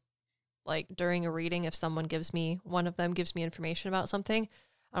them like during a reading. If one of them gives me information about something,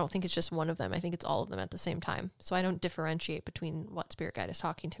 I don't think it's just one of them. I think it's all of them at the same time. So I don't differentiate between what spirit guide is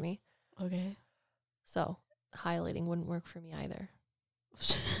talking to me. Okay. So highlighting wouldn't work for me either.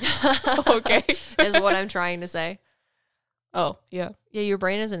 Okay. Is what I'm trying to say. Oh, yeah. Yeah, your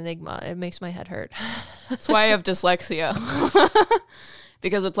brain is an enigma. It makes my head hurt. That's why I have dyslexia.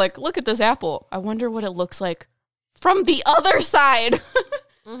 Because it's like, look at this apple. I wonder what it looks like from the other side.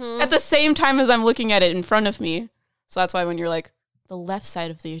 At the same time as I'm looking at it in front of me. So that's why when you're like, the left side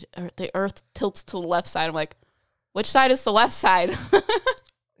of the earth tilts to the left side, I'm like, which side is the left side?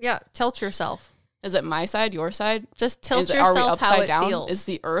 Yeah, tilt yourself. Is it my side, your side? Just tilt Are we yourself how upside it down? feels. Is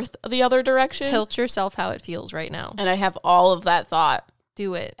the earth the other direction? Tilt yourself how it feels right now. And I have all of that thought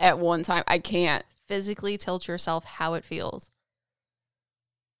Do it. at one time. I can't. Physically tilt yourself how it feels.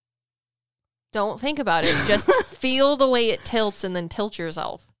 Don't think about it. Just feel the way it tilts and then tilt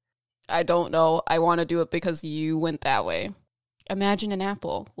yourself. I don't know. I want to do it because you went that way. Imagine an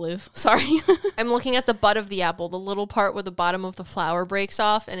apple, Liv. Sorry. I'm looking at the butt of the apple, the little part where the bottom of the flower breaks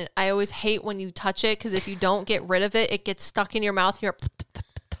off. And I always hate when you touch it because if you don't get rid of it, it gets stuck in your mouth. And you're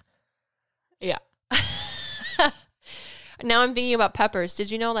Yeah. Now I'm thinking about peppers.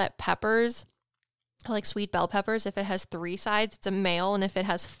 Did you know that peppers, like sweet bell peppers, if it has 3 sides, it's a male. And if it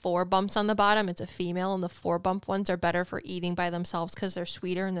has 4 bumps on the bottom, it's a female. And the 4 bump ones are better for eating by themselves because they're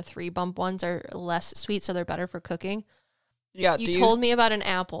sweeter. And the 3 bump ones are less sweet, so they're better for cooking. Yeah. You told me about an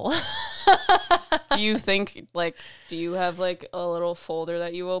apple. Do you think, like, do you have, like, a little folder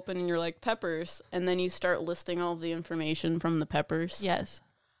that you open and you're like, peppers, and then you start listing all of the information from the peppers? Yes.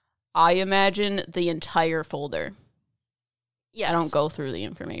 I imagine the entire folder. Yes. I don't go through the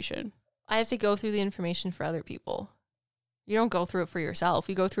information. I have to go through the information for other people. You don't go through it for yourself.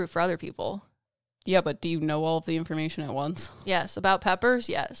 You go through it for other people. Yeah, but do you know all of the information at once? Yes. About peppers?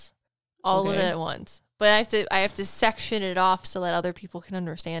 Yes. All of it at once. But I have to section it off so that other people can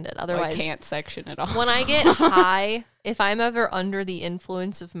understand it. Otherwise, I can't section it off. When I get high, if I'm ever under the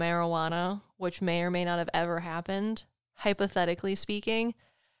influence of marijuana, which may or may not have ever happened, hypothetically speaking,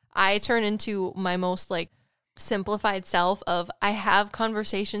 I turn into my most like simplified self of I have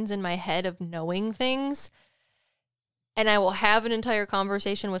conversations in my head of knowing things, and I will have an entire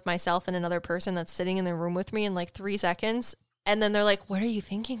conversation with myself and another person that's sitting in the room with me in like 3 seconds. And then they're like, what are you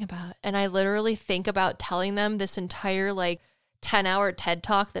thinking about? And I literally think about telling them this entire like 10-hour TED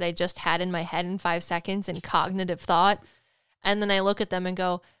talk that I just had in my head in 5 seconds in cognitive thought. And then I look at them and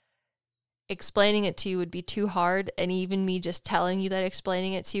go, explaining it to you would be too hard. And even me just telling you that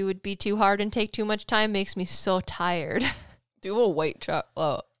explaining it to you would be too hard and take too much time makes me so tired. Do a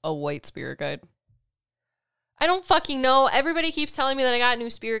white spirit guide. I don't fucking know. Everybody keeps telling me that I got new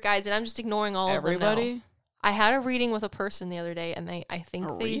spirit guides and I'm just ignoring all of them now. Everybody? I had a reading with a person the other day, and I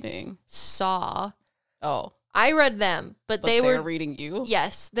think they saw. Oh, I read them, but they were reading you.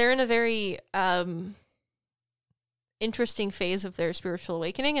 Yes, they're in a very interesting phase of their spiritual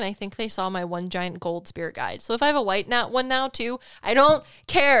awakening, and I think they saw my one giant gold spirit guide. So if I have a white one now too, I don't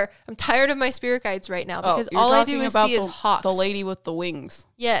care. I'm tired of my spirit guides right now because all I do is see is hawks. The lady with the wings.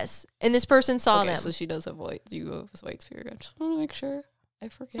 Yes, and this person saw them. So she does have white. You have a white spirit guide. Just want to make sure. I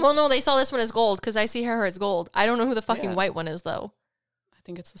forget. Well, no, they saw this one as gold because I see her as gold. I don't know who the fucking white one is, though. I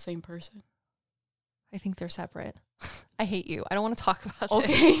think it's the same person. I think they're separate. I hate you. I don't want to talk about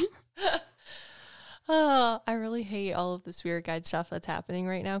this. Okay. I really hate all of the spirit guide stuff that's happening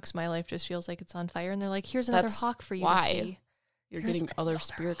right now because my life just feels like it's on fire. And they're like, here's another hawk for you to see. You're getting other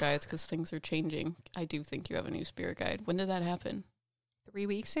spirit guides because things are changing. I do think you have a new spirit guide. When did that happen? 3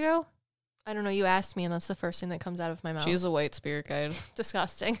 weeks ago? I don't know. You asked me, and that's the first thing that comes out of my mouth. She's a white spirit guide.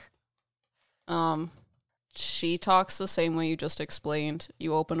 Disgusting. She talks the same way you just explained.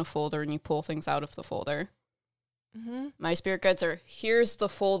 You open a folder and you pull things out of the folder. Mm-hmm. My spirit guides are, here's the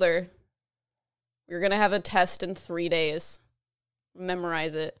folder. We're going to have a test in 3 days.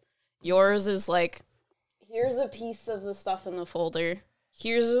 Memorize it. Yours is like, here's a piece of the stuff in the folder.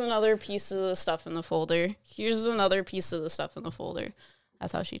 Here's another piece of the stuff in the folder. Here's another piece of the stuff in the folder.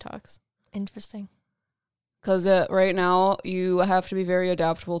 That's how she talks. Interesting. Because right now, you have to be very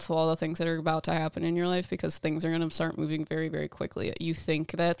adaptable to all the things that are about to happen in your life because things are going to start moving very, very quickly. You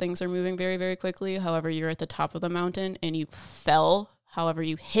think that things are moving very, very quickly. However, you're at the top of the mountain and you fell. However,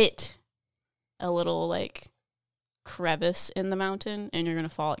 you hit a little, like, crevice in the mountain and you're going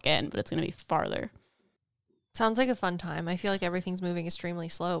to fall again, but it's going to be farther. Sounds like a fun time. I feel like everything's moving extremely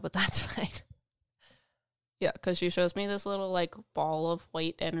slow, but that's fine. Yeah, because she shows me this little, like, ball of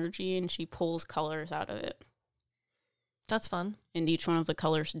white energy and she pulls colors out of it. That's fun. And each one of the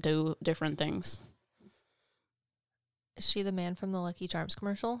colors do different things. Is she the man from the Lucky Charms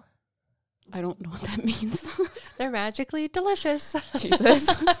commercial? I don't know what that means. They're magically delicious. Jesus.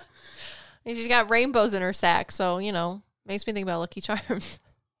 And she's got rainbows in her sack, so, you know, makes me think about Lucky Charms.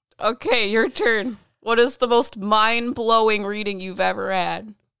 Okay, your turn. What is the most mind-blowing reading you've ever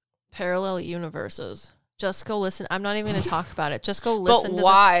had? Parallel universes. Just go listen. I'm not even going to talk about it. Just go listen to the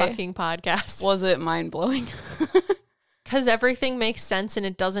fucking podcast. Was it mind-blowing? Because everything makes sense and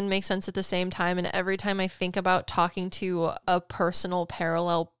it doesn't make sense at the same time. And every time I think about talking to a personal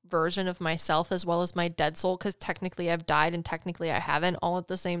parallel version of myself as well as my dead soul, because technically I've died and technically I haven't all at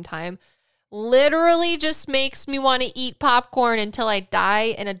the same time, literally just makes me want to eat popcorn until I die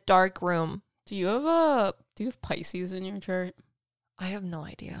in a dark room. Do you have Pisces in your chart? I have no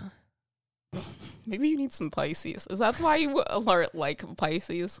idea. Maybe you need some Pisces. Is that why you like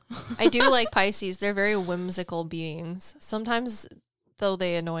Pisces? I do like Pisces. They're very whimsical beings. Sometimes, though,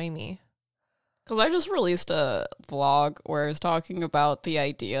 they annoy me. Because I just released a vlog where I was talking about the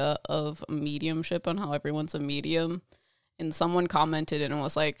idea of mediumship and how everyone's a medium. And someone commented and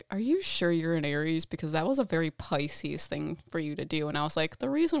was like, are you sure you're an Aries? Because that was a very Pisces thing for you to do. And I was like, the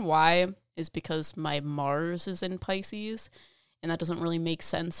reason why is because my Mars is in Pisces. And that doesn't really make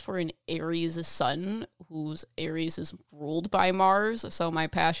sense for an Aries sun, whose Aries is ruled by Mars. So my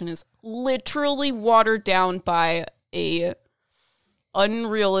passion is literally watered down by a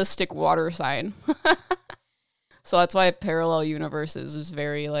unrealistic water sign. So that's why parallel universes is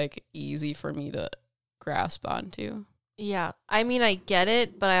very, like, easy for me to grasp onto. Yeah. I mean, I get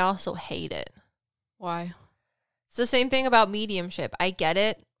it, but I also hate it. Why? It's the same thing about mediumship. I get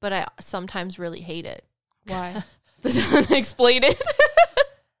it, but I sometimes really hate it. Why? That doesn't explain it.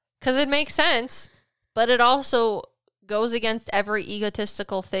 Because it makes sense, but it also goes against every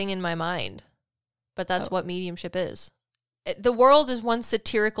egotistical thing in my mind. But that's what mediumship is. The world is one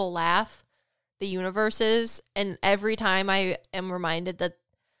satirical laugh. The universe is. And every time I am reminded that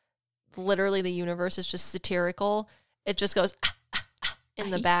literally the universe is just satirical, it just goes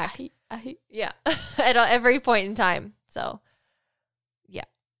in the back. Yeah. At every point in time. So, yeah.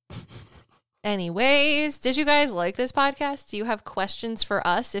 Anyways, did you guys like this podcast? Do you have questions for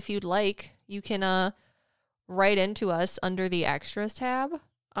us? If you'd like, you can write into us under the extras tab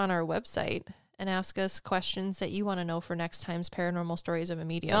on our website and ask us questions that you want to know for next time's Paranormal Stories of a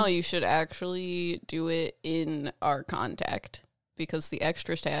Medium. No, you should actually do it in our contact because the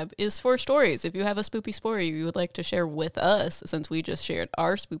extras tab is for stories. If you have a spoopy story you would like to share with us, since we just shared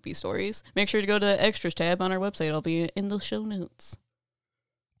our spoopy stories, make sure to go to the extras tab on our website. It'll be in the show notes.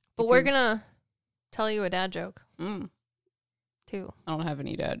 But we're going to tell you a dad joke, too. I don't have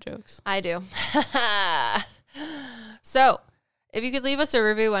any dad jokes. I do. So, if you could leave us a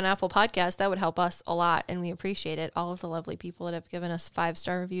review on Apple Podcasts, that would help us a lot, and we appreciate it. All of the lovely people that have given us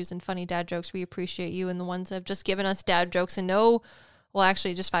 5-star reviews and funny dad jokes, we appreciate you. And the ones that have just given us dad jokes and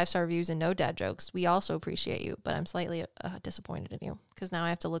just 5-star reviews and no dad jokes, we also appreciate you. But I'm slightly disappointed in you because now I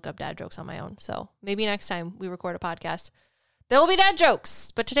have to look up dad jokes on my own. So, maybe next time we record a podcast, there will be dad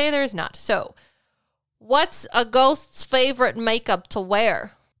jokes, but today there is not. So, what's a ghost's favorite makeup to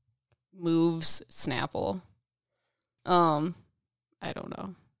wear? Moves Snapple. I don't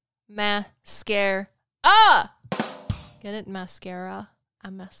know. Mascara. Get it? Mascara.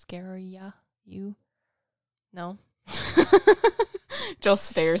 A mascara. You? No? Just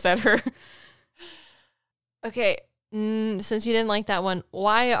stares at her. Okay. Since you didn't like that one,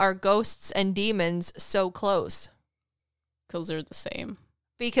 why are ghosts and demons so close? Because they're the same.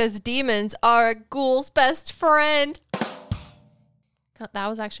 Because demons are a ghoul's best friend. That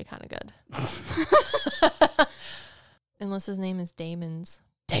was actually kind of good. Unless his name is Damon's.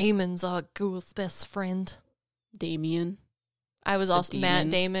 Damon's a ghoul's best friend. Damien. I was also Matt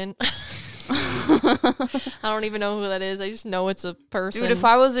Damon. I don't even know who that is. I just know it's a person. Dude, if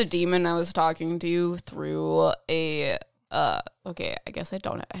I was a demon, I was talking to you through a Okay, I guess I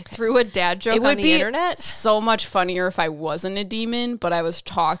don't. Threw a dad joke on the internet? So much funnier if I wasn't a demon, but I was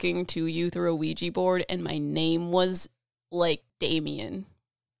talking to you through a Ouija board and my name was like Damien.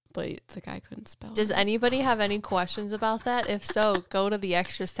 But the guy couldn't spell. Does anybody have any questions about that? If so, go to the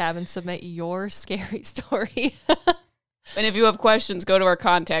extras tab and submit your scary story. And if you have questions, go to our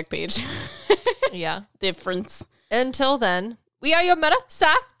contact page. Yeah. Difference. Until then, we are your meta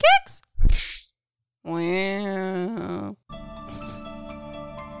sidekicks. Wow.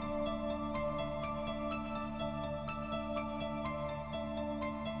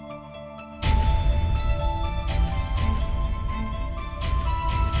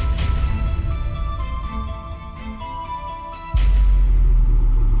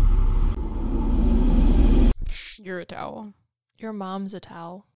 You're a towel. Your mom's a towel.